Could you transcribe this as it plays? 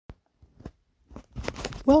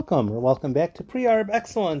Welcome back to Pre-Arb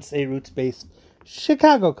Excellence, a roots-based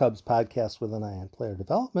Chicago Cubs podcast with an eye on player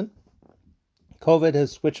development. COVID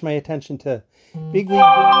has switched my attention to big league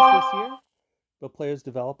games this year, but players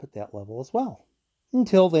develop at that level as well,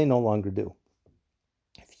 until they no longer do.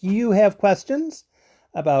 If you have questions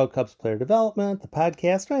about Cubs player development, the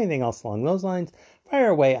podcast, or anything else along those lines, fire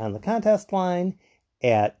away on the contest line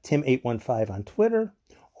at Tim815 on Twitter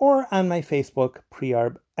or on my Facebook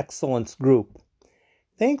Pre-Arb Excellence group.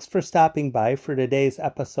 Thanks for stopping by for today's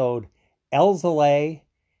episode, Alzolay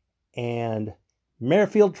and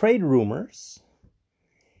Merrifield trade rumors,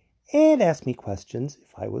 and ask me questions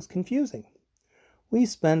if I was confusing. We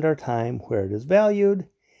spend our time where it is valued,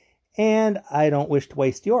 and I don't wish to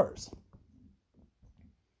waste yours.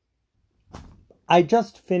 I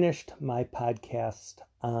just finished my podcast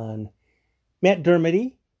on Matt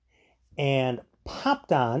Dermody and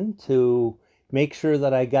popped on to make sure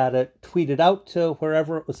that I got it tweeted out to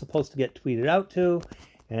wherever it was supposed to get tweeted out to,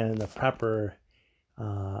 and the proper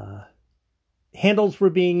handles were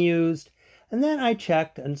being used. And then I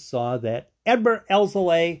checked and saw that Adbert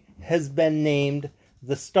Alzolay has been named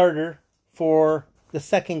the starter for the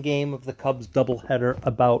second game of the Cubs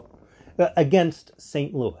doubleheader against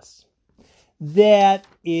St. Louis. That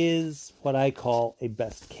is what I call a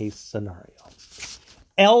best case scenario.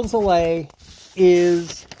 Alzolay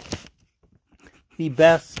is the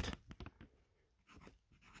best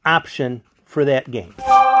option for that game.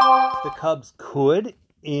 The Cubs could,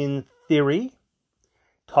 in theory,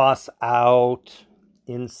 toss out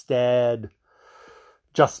instead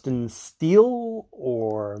Justin Steele,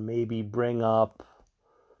 or maybe bring up,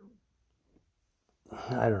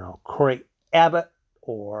 Corey Abbott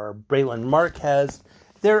or Braylon Marquez.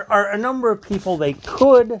 There are a number of people they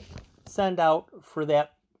could send out for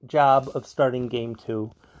that job of starting game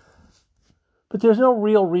 2. But there's no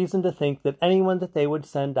real reason to think that anyone that they would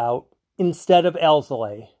send out instead of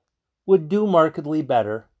Alzolay would do markedly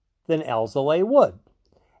better than Alzolay would.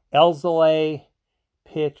 Alzolay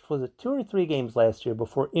pitched, 2 or 3 games last year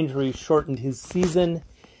before injury shortened his season.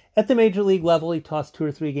 At the major league level, he tossed 2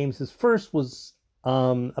 or 3 games. His first was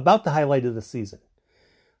about the highlight of the season.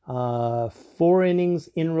 4 innings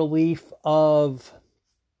in relief of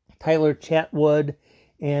Tyler Chatwood,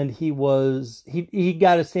 and he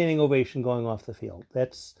got a standing ovation going off the field.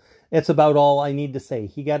 That's about all I need to say.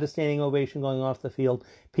 He got a standing ovation going off the field.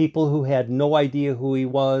 People who had no idea who he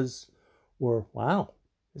was were, wow,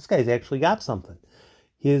 this guy's actually got something.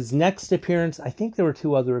 His next appearance, I think there were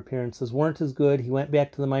 2 other appearances, weren't as good. He went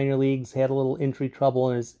back to the minor leagues, had a little injury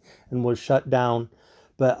trouble, and was shut down.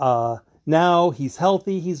 But now he's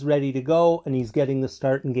healthy, he's ready to go, and he's getting the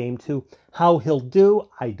start in game 2. How he'll do,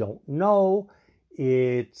 I don't know.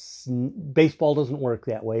 Baseball doesn't work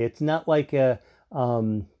that way. It's not like like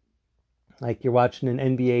you're watching an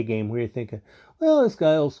NBA game where you're thinking, well, this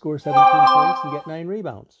guy will score 17 points and get 9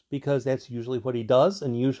 rebounds, because that's usually what he does,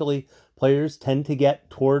 and usually players tend to get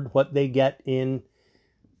toward what they get in,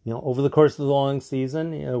 over the course of the long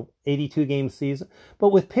season, 82 game season. But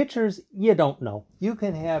with pitchers, you don't know. You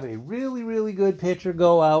can have a really, really good pitcher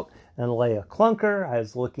go out and lay a clunker. I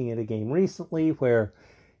was looking at a game recently where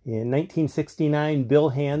in 1969, Bill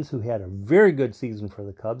Hands, who had a very good season for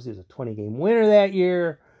the Cubs, he was a 20-game winner that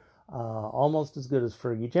year, almost as good as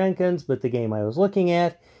Fergie Jenkins, but the game I was looking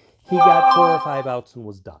at, he got 4 or 5 outs and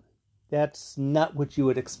was done. That's not what you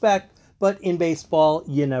would expect, but in baseball,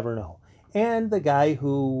 you never know. And the guy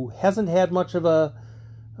who hasn't had much of a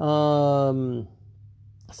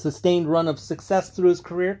sustained run of success through his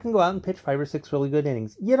career can go out and pitch 5 or 6 really good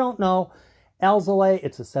innings. You don't know. Alzolay,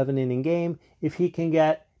 it's a 7-inning game. If he can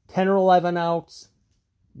get 10 or 11 outs,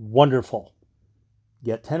 wonderful.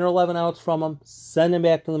 Get 10 or 11 outs from him, send him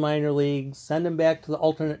back to the minor leagues, send him back to the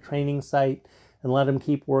alternate training site, and let him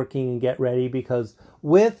keep working and get ready, because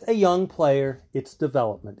with a young player, it's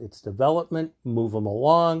development. It's development, move him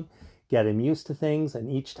along, get him used to things,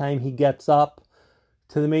 and each time he gets up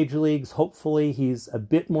to the major leagues, hopefully he's a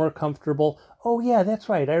bit more comfortable. Oh yeah, that's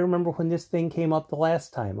right, I remember when this thing came up the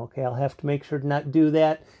last time. Okay, I'll have to make sure to not do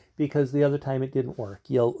that, because the other time it didn't work.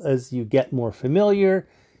 As you get more familiar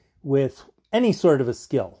with any sort of a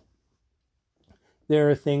skill,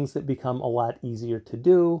 there are things that become a lot easier to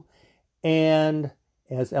do. And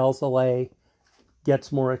as Alzolay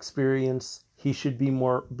gets more experience, he should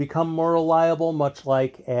become more reliable, much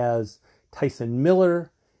like as Tyson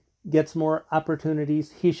Miller gets more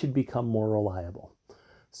opportunities, he should become more reliable.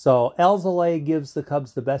 So Alzolay gives the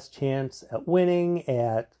Cubs the best chance at winning,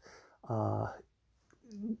 at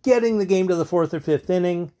getting the game to the 4th or 5th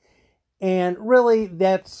inning. And really,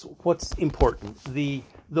 that's what's important. The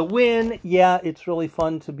win, yeah, it's really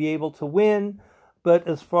fun to be able to win, But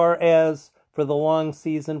as far as for the long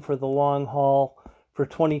season, for the long haul, for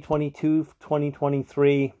 2022,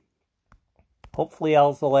 2023, hopefully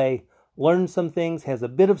Alzolay learns some things, has a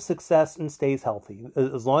bit of success, and stays healthy.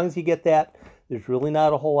 As long as you get that, there's really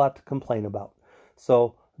not a whole lot to complain about.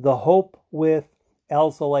 So the hope with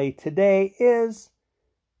Alzolay today is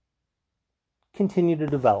continue to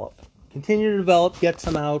develop. Continue to develop, get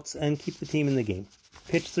some outs, and keep the team in the game.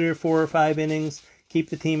 Pitch 3 or 4 or 5 innings, keep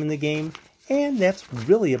the team in the game, and that's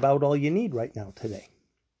really about all you need right now today.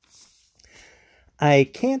 I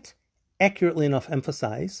can't accurately enough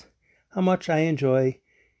emphasize how much I enjoy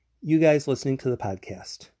you guys listening to the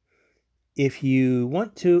podcast. If you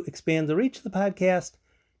want to expand the reach of the podcast,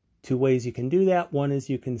 2 ways you can do that. One is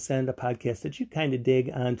you can send a podcast that you kind of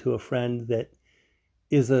dig onto a friend that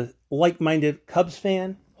is a like-minded Cubs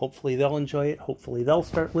fan. Hopefully they'll enjoy it. Hopefully they'll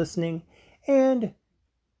start listening. And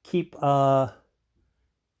keep doing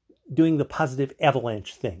the positive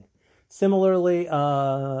avalanche thing. Similarly,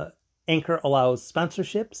 Anchor allows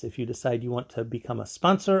sponsorships. If you decide you want to become a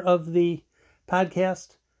sponsor of the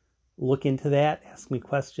podcast, look into that. Ask me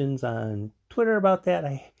questions on Twitter about that,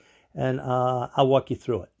 and I'll walk you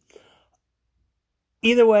through it.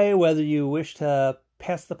 Either way, whether you wish to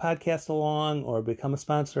pass the podcast along or become a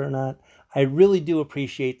sponsor or not, I really do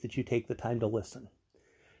appreciate that you take the time to listen.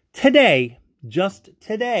 Today, just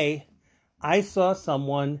today, I saw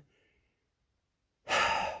someone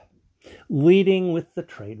leading with the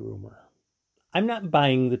trade rumor. I'm not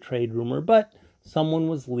buying the trade rumor, but someone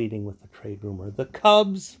was leading with the trade rumor. The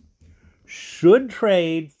Cubs should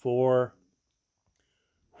trade for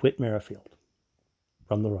Whit Merrifield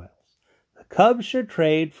from the Royals. The Cubs should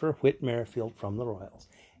trade for Whit Merrifield from the Royals.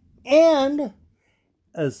 And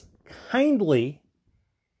as kindly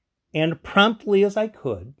and promptly as I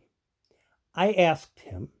could, I asked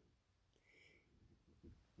him,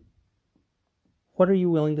 what are you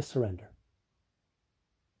willing to surrender?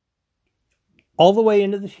 All the way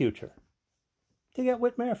into the future to get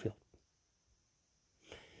Whit Merrifield.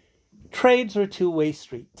 Trades are a two-way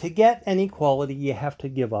street. To get any quality, you have to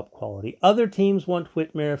give up quality. Other teams want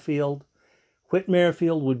Whit Merrifield. Whit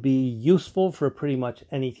Merrifield would be useful for pretty much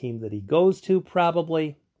any team that he goes to,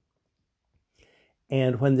 probably.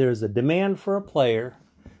 And when there's a demand for a player,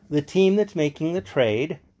 the team that's making the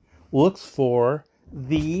trade looks for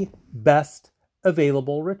the best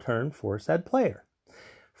available return for said player.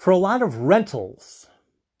 For a lot of rentals,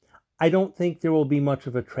 I don't think there will be much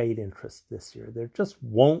of a trade interest this year. There just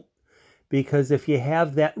won't, because if you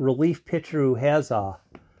have that relief pitcher who has a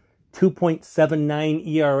 2.79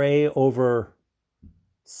 ERA over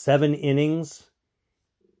 7 innings,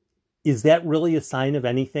 is that really a sign of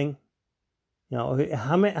anything? You know,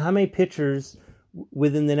 how many pitchers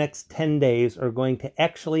within the next 10 days are going to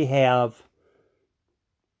actually have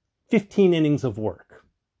 15 innings of work?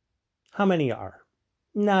 How many are?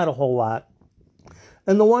 Not a whole lot.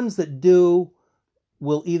 And the ones that do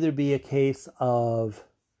will either be a case of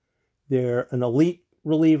they're an elite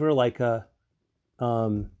reliever like a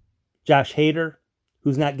Josh Hader,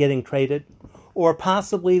 who's not getting traded, or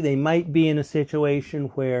possibly they might be in a situation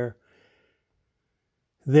where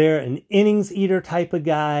they're an innings eater type of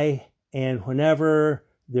guy, and whenever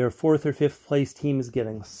their 4th or 5th place team is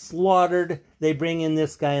getting slaughtered, they bring in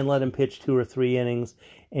this guy and let him pitch 2 or 3 innings.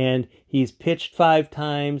 And he's pitched 5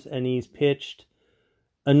 times, and he's pitched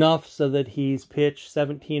enough so that he's pitched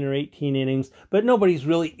 17 or 18 innings, but nobody's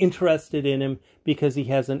really interested in him because he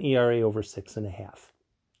has an ERA over 6.5.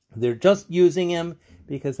 They're just using him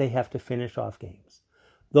because they have to finish off games.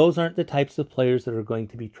 Those aren't the types of players that are going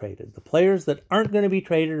to be traded. The players that aren't going to be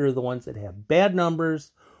traded are the ones that have bad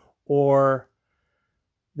numbers or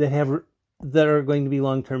that are going to be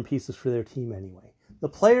long-term pieces for their team anyway. The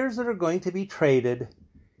players that are going to be traded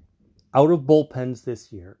out of bullpens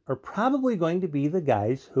this year are probably going to be the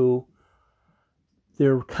guys who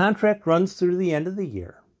their contract runs through the end of the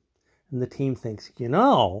year. And the team thinks,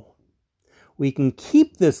 we can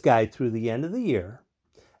keep this guy through the end of the year,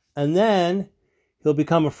 and then he'll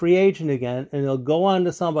become a free agent again, and he'll go on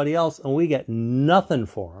to somebody else, and we get nothing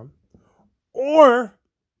for him. Or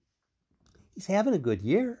he's having a good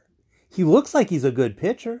year. He looks like he's a good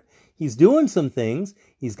pitcher. He's doing some things.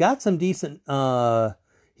 He's got some decent...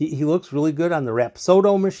 He looks really good on the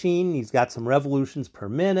Rapsodo machine. He's got some revolutions per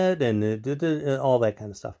minute and all that kind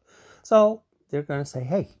of stuff. So they're going to say,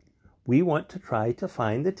 hey, we want to try to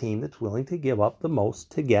find the team that's willing to give up the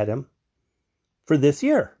most to get him for this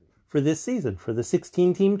year, for this season, for the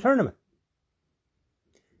 16-team tournament.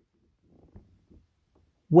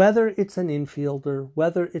 Whether it's an infielder,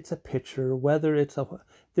 whether it's a pitcher,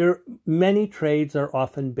 many trades are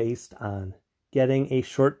often based on getting a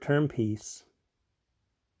short-term piece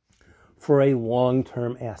for a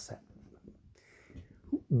long-term asset.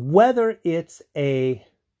 Whether it's a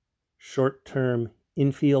short-term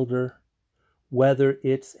infielder, whether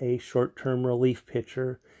it's a short-term relief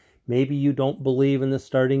pitcher, maybe you don't believe in the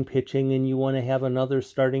starting pitching and you want to have another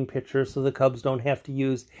starting pitcher so the Cubs don't have to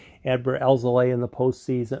use Adbert Alzolay in the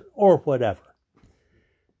postseason, or whatever.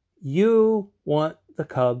 You want the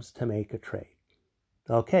Cubs to make a trade.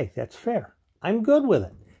 Okay, that's fair. I'm good with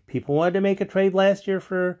it. People wanted to make a trade last year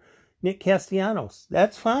for Nick Castellanos.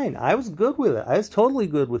 That's fine. I was good with it. I was totally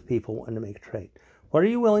good with people wanting to make a trade. What are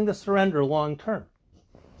you willing to surrender long term?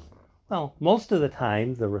 Well, most of the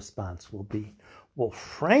time the response will be, well,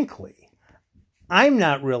 frankly, I'm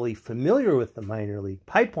not really familiar with the minor league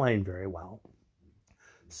pipeline very well.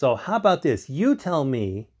 So how about this? You tell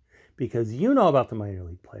me, because you know about the minor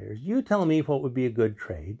league players, you tell me what would be a good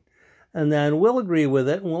trade, and then we'll agree with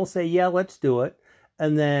it, and we'll say, yeah, let's do it.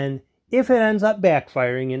 And then if it ends up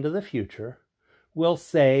backfiring into the future, we'll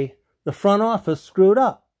say the front office screwed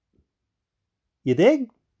up. You dig?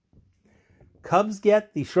 Cubs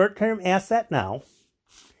get the short-term asset now,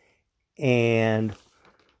 and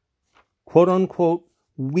quote-unquote,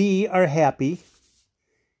 we are happy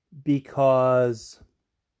because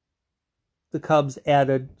the Cubs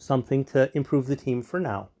added something to improve the team for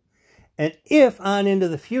now. And if on into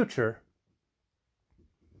the future,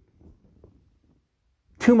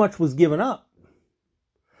 too much was given up,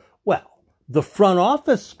 well, the front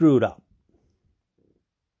office screwed up.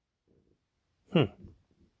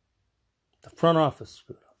 The front office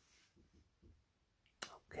screwed up.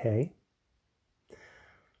 Okay.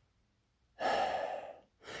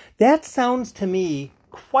 That sounds to me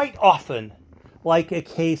quite often like a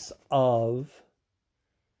case of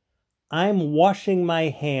I'm washing my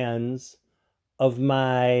hands of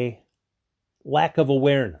my lack of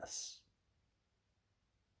awareness.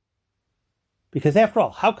 Because after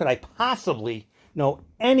all, how could I possibly know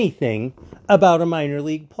anything about a minor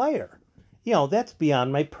league player? You know, that's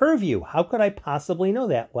beyond my purview. How could I possibly know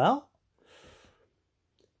that? Well,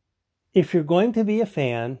 if you're going to be a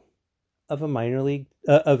fan of a major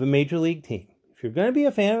league team, if you're going to be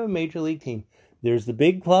a fan of a major league team, there's the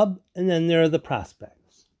big club and then there are the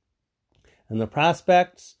prospects. And the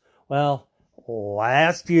prospects, well,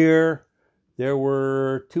 last year there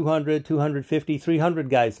were 200, 250, 300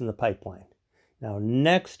 guys in the pipeline. Now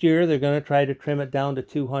next year they're going to try to trim it down to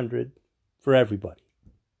 200 for everybody.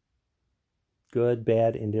 Good,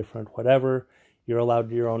 bad, indifferent, whatever. You're allowed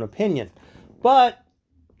your own opinion. But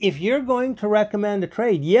if you're going to recommend a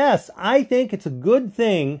trade, yes, I think it's a good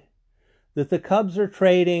thing that the Cubs are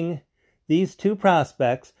trading these two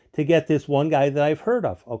prospects to get this one guy that I've heard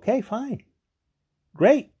of. Okay, fine.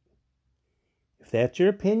 Great. If that's your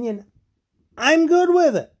opinion, I'm good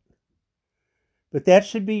with it. But that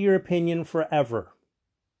should be your opinion forever.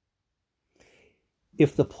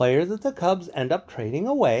 If the player that the Cubs end up trading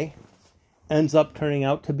away ends up turning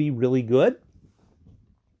out to be really good,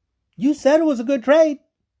 you said it was a good trade.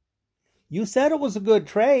 You said it was a good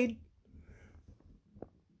trade.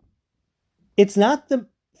 It's not the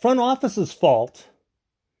front office's fault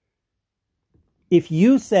if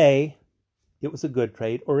you say it was a good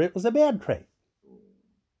trade or it was a bad trade.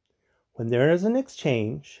 When there is an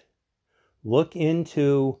exchange, look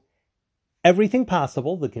into everything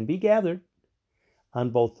possible that can be gathered on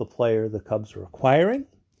both the player the Cubs are acquiring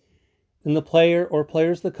and the player or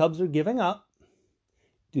players the Cubs are giving up.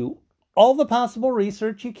 Do all the possible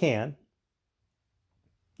research you can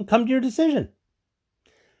and come to your decision.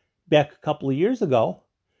 Back a couple of years ago,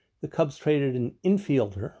 the Cubs traded an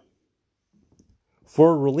infielder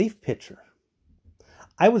for a relief pitcher.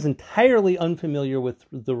 I was entirely unfamiliar with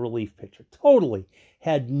the relief pitcher. Totally.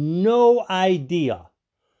 Had no idea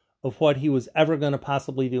of what he was ever going to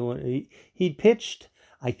possibly do. He'd pitched,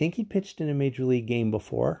 I think he'd pitched in a major league game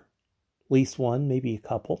before. At least one, maybe a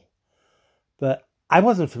couple. But I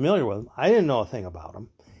wasn't familiar with him. I didn't know a thing about him.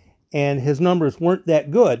 And his numbers weren't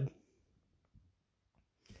that good.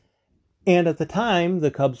 And at the time,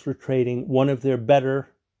 the Cubs were trading one of their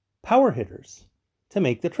better power hitters to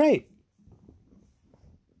make the trade.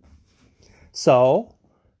 So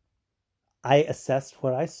I assessed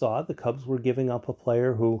what I saw. The Cubs were giving up a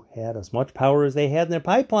player who had as much power as they had in their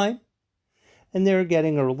pipeline. And they were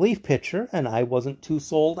getting a relief pitcher, and I wasn't too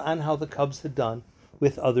sold on how the Cubs had done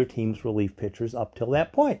with other teams' relief pitchers up till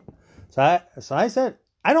that point. So I said,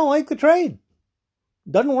 I don't like the trade.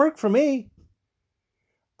 Doesn't work for me.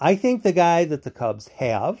 I think the guy that the Cubs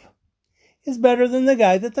have is better than the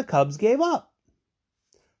guy that the Cubs gave up.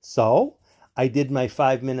 So I did my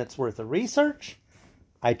 5 minutes worth of research.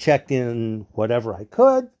 I checked in whatever I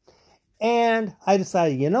could. And I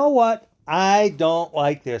decided, you know what? I don't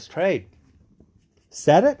like this trade.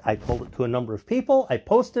 Said it. I told it to a number of people. I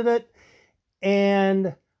posted it.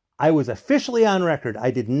 And I was officially on record.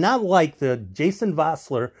 I did not like the Jason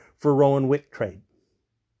Vosler for Rowan Wick trade.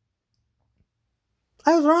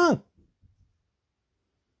 I was wrong.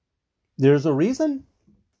 There's a reason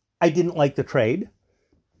I didn't like the trade.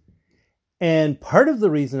 And part of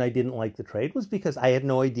the reason I didn't like the trade was because I had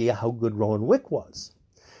no idea how good Rowan Wick was.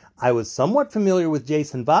 I was somewhat familiar with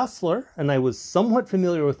Jason Vosler, and I was somewhat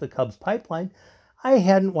familiar with the Cubs pipeline. I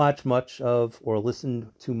hadn't watched much of or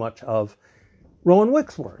listened to much of Rowan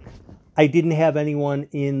Wick's work. I didn't have anyone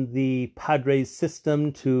in the Padres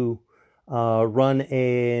system to run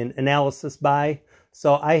an analysis by,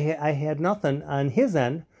 so I had nothing on his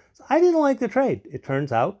end. So I didn't like the trade. It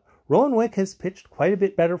turns out Rowan Wick has pitched quite a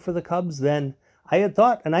bit better for the Cubs than I had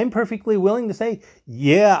thought, and I'm perfectly willing to say,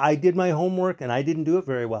 yeah, I did my homework and I didn't do it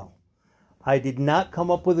very well. I did not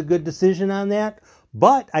come up with a good decision on that,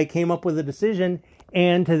 but I came up with a decision,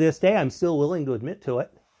 and to this day, I'm still willing to admit to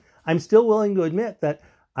it. I'm still willing to admit that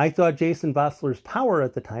I thought Jason Vosler's power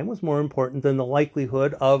at the time was more important than the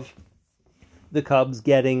likelihood of the Cubs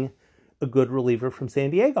getting a good reliever from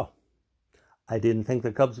San Diego. I didn't think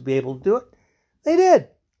the Cubs would be able to do it. They did.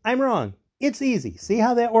 I'm wrong. It's easy. See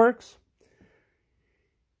how that works?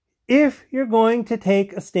 If you're going to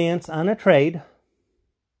take a stance on a trade,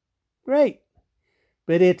 great.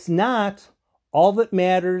 But it's not all that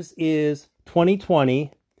matters is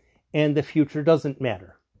 2020 and the future doesn't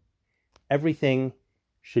matter. Everything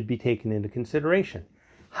should be taken into consideration.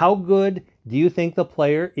 How good do you think the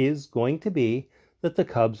player is going to be that the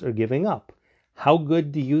Cubs are giving up? How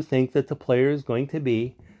good do you think that the player is going to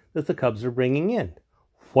be that the Cubs are bringing in?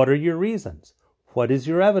 What are your reasons? What is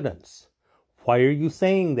your evidence? Why are you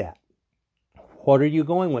saying that? What are you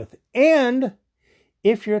going with? And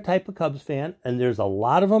if you're a type of Cubs fan, and there's a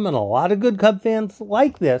lot of them and a lot of good Cubs fans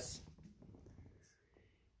like this,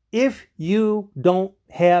 if you don't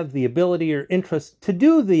have the ability or interest to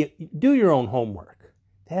do your own homework,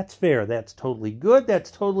 that's fair. That's totally good. That's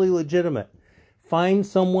totally legitimate. Find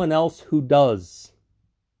someone else who does.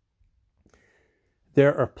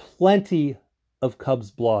 There are plenty of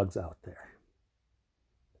Cubs blogs out there.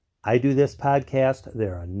 I do this podcast.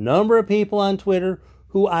 There are a number of people on Twitter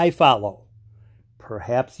who I follow.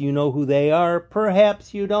 Perhaps you know who they are.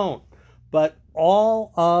 Perhaps you don't. But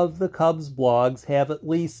all of the Cubs blogs have at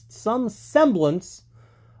least some semblance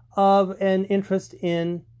of an interest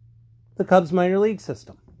in the Cubs minor league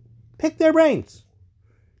system. Pick their brains.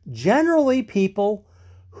 Generally, people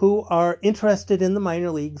who are interested in the minor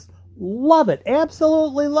leagues love it,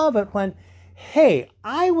 absolutely love it when, hey,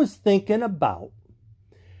 I was thinking about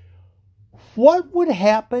what would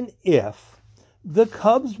happen if the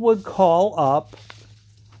Cubs would call up,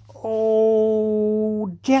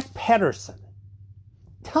 Jack Patterson.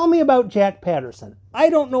 Tell me about Jack Patterson. I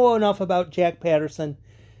don't know enough about Jack Patterson.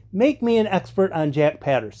 Make me an expert on Jack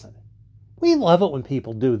Patterson. We love it when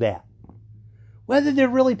people do that. Whether they're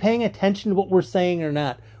really paying attention to what we're saying or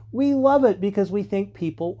not, we love it because we think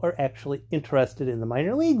people are actually interested in the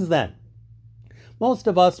minor leagues then. Most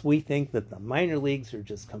of us, we think that the minor leagues are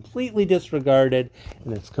just completely disregarded,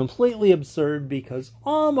 and it's completely absurd because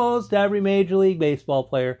almost every Major League Baseball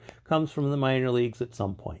player comes from the minor leagues at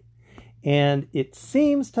some point. And it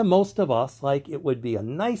seems to most of us like it would be a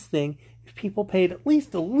nice thing if people paid at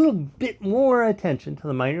least a little bit more attention to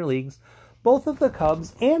the minor leagues, both of the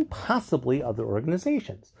Cubs and possibly other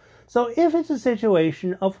organizations. So if it's a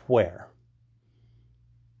situation of where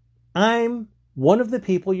I'm one of the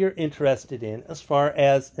people you're interested in as far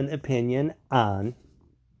as an opinion on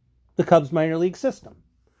the Cubs minor league system.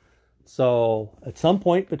 So at some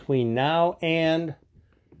point between now and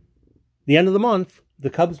the end of the month, the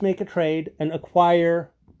Cubs make a trade and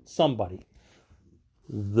acquire somebody.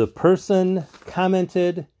 The person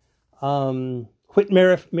commented, Whit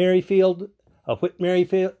Merrifield, a Whit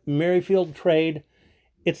Merrifield trade.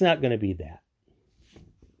 It's not going to be that.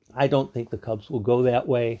 I don't think the Cubs will go that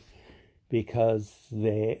way because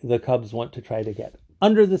the Cubs want to try to get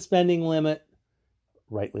under the spending limit,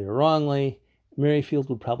 rightly or wrongly. Merrifield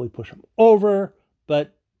would probably push them over,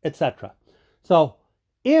 but etc. So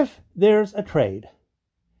if there's a trade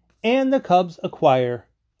and the Cubs acquire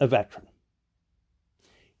a veteran,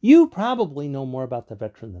 you probably know more about the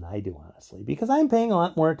veteran than I do, honestly, because I'm paying a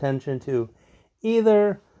lot more attention to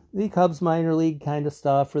either the Cubs minor league kind of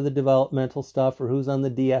stuff or the developmental stuff or who's on the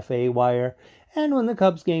DFA wire. And when the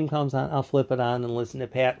Cubs game comes on, I'll flip it on and listen to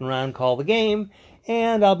Pat and Ron call the game,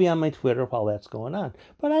 and I'll be on my Twitter while that's going on.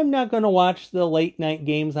 But I'm not going to watch the late night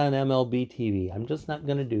games on MLB TV. I'm just not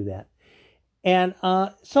going to do that. And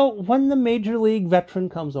so when the Major League veteran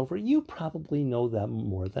comes over, you probably know them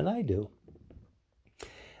more than I do.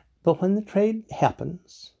 But when the trade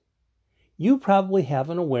happens, you probably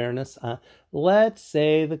have an awareness on, let's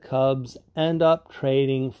say the Cubs end up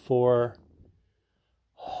trading for,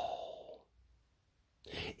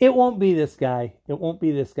 it won't be this guy. It won't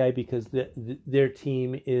be this guy because their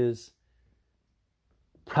team is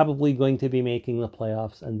probably going to be making the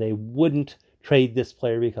playoffs and they wouldn't trade this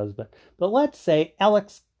player because, but let's say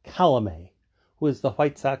Alex Colomé, who is the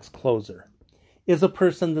White Sox closer, is a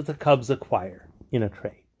person that the Cubs acquire in a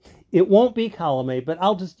trade. It won't be Colomé, but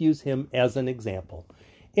I'll just use him as an example.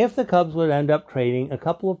 If the Cubs would end up trading a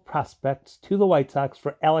couple of prospects to the White Sox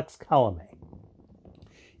for Alex Colomé,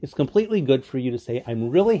 it's completely good for you to say, I'm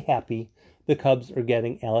really happy the Cubs are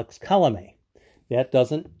getting Alex Colomé. That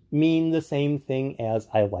doesn't mean the same thing as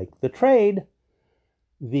I like the trade.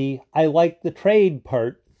 The I like the trade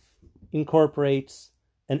part incorporates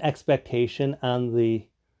an expectation on the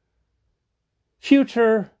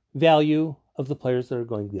future value of the players that are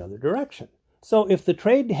going the other direction. So if the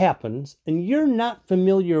trade happens and you're not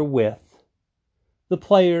familiar with the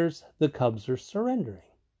players the Cubs are surrendering,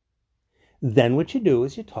 then what you do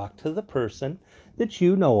is you talk to the person that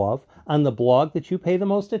you know of on the blog that you pay the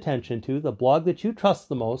most attention to, the blog that you trust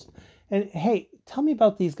the most, and hey, tell me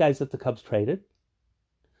about these guys that the Cubs traded.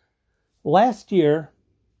 Last year,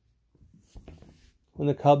 when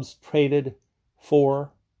the Cubs traded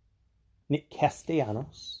for Nick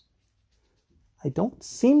Castellanos, I don't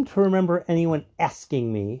seem to remember anyone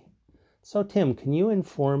asking me, so Tim, can you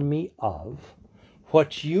inform me of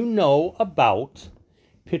what you know about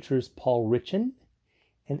pitchers Paul Richan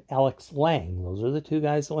and Alex Lang? Those are the two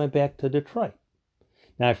guys that went back to Detroit.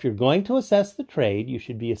 Now, if you're going to assess the trade, you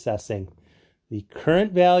should be assessing the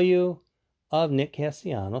current value of Nick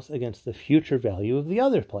Castellanos against the future value of the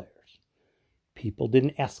other players. People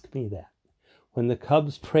didn't ask me that. When the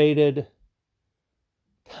Cubs traded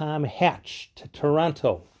Tom Hatch to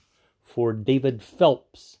Toronto for David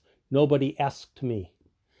Phelps, nobody asked me.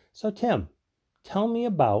 So Tim, tell me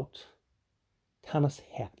about Thomas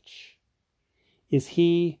Hatch. Is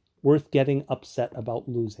he worth getting upset about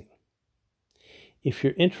losing? If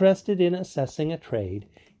you're interested in assessing a trade,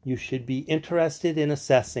 you should be interested in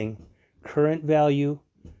assessing current value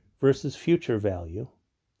versus future value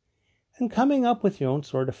and coming up with your own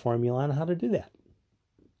sort of formula on how to do that.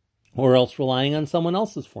 Or else relying on someone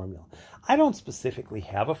else's formula. I don't specifically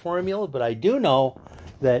have a formula, but I do know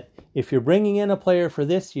that if you're bringing in a player for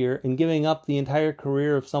this year and giving up the entire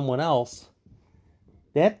career of someone else,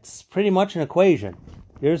 that's pretty much an equation.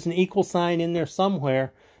 There's an equal sign in there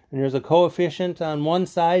somewhere, and there's a coefficient on one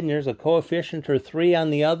side, and there's a coefficient or 3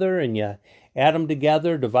 on the other, and you add them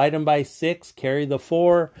together, divide them by 6, carry the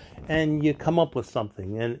 4, and you come up with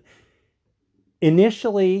something. And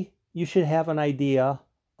initially, you should have an idea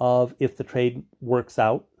of if the trade works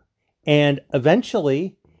out, and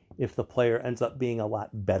eventually, if the player ends up being a lot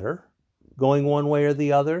better, going one way or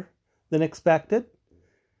the other than expected,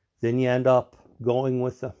 then you end up going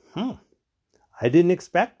with the, I didn't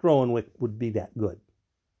expect Rowan would be that good.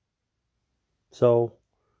 So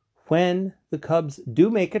when the Cubs do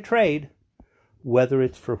make a trade, whether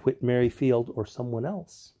it's for Whit Merrifield or someone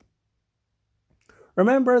else,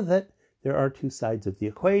 remember that there are two sides of the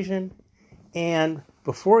equation, and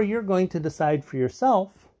before you're going to decide for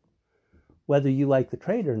yourself whether you like the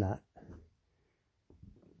trade or not,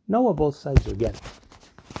 know what both sides are getting,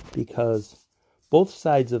 because both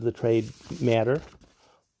sides of the trade matter.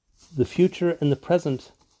 The future and the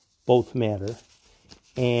present both matter,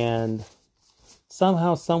 and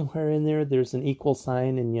somehow, somewhere in there, there's an equal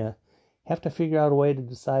sign, and you have to figure out a way to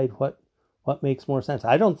decide what makes more sense.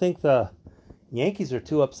 I don't think the Yankees are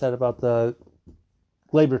too upset about the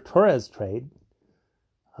Gleyber Torres trade.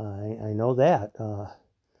 I know that.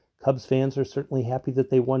 Cubs fans are certainly happy that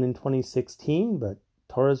they won in 2016, but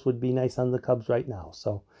Torres would be nice on the Cubs right now.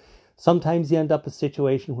 So sometimes you end up a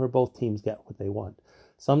situation where both teams get what they want.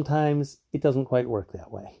 Sometimes it doesn't quite work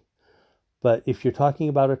that way. But if you're talking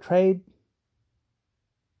about a trade,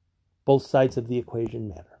 both sides of the equation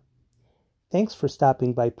matter. Thanks for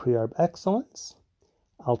stopping by Pre-Arb Excellence.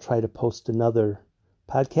 I'll try to post another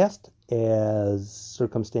podcast as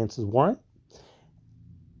circumstances warrant.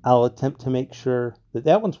 I'll attempt to make sure that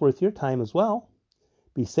that one's worth your time as well.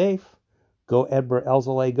 Be safe. Go Edber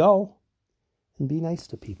Elzalay, go. And be nice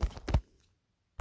to people.